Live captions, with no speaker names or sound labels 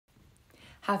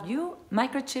Have you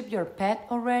microchipped your pet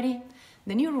already?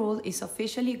 The new rule is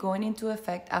officially going into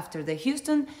effect after the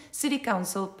Houston City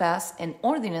Council passed an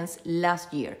ordinance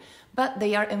last year, but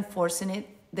they are enforcing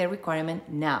the requirement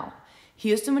now.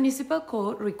 Houston Municipal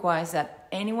Code requires that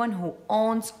anyone who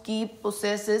owns, keeps,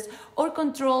 possesses, or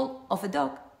control of a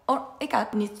dog or a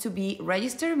cat needs to be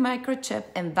registered,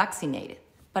 microchipped, and vaccinated.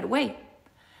 But wait,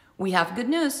 we have good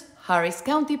news. Harris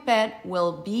County Pet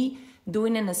will be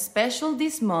doing a special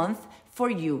this month for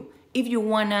you,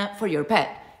 for your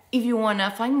pet. If you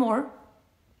wanna find more,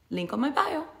 link on my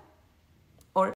bio.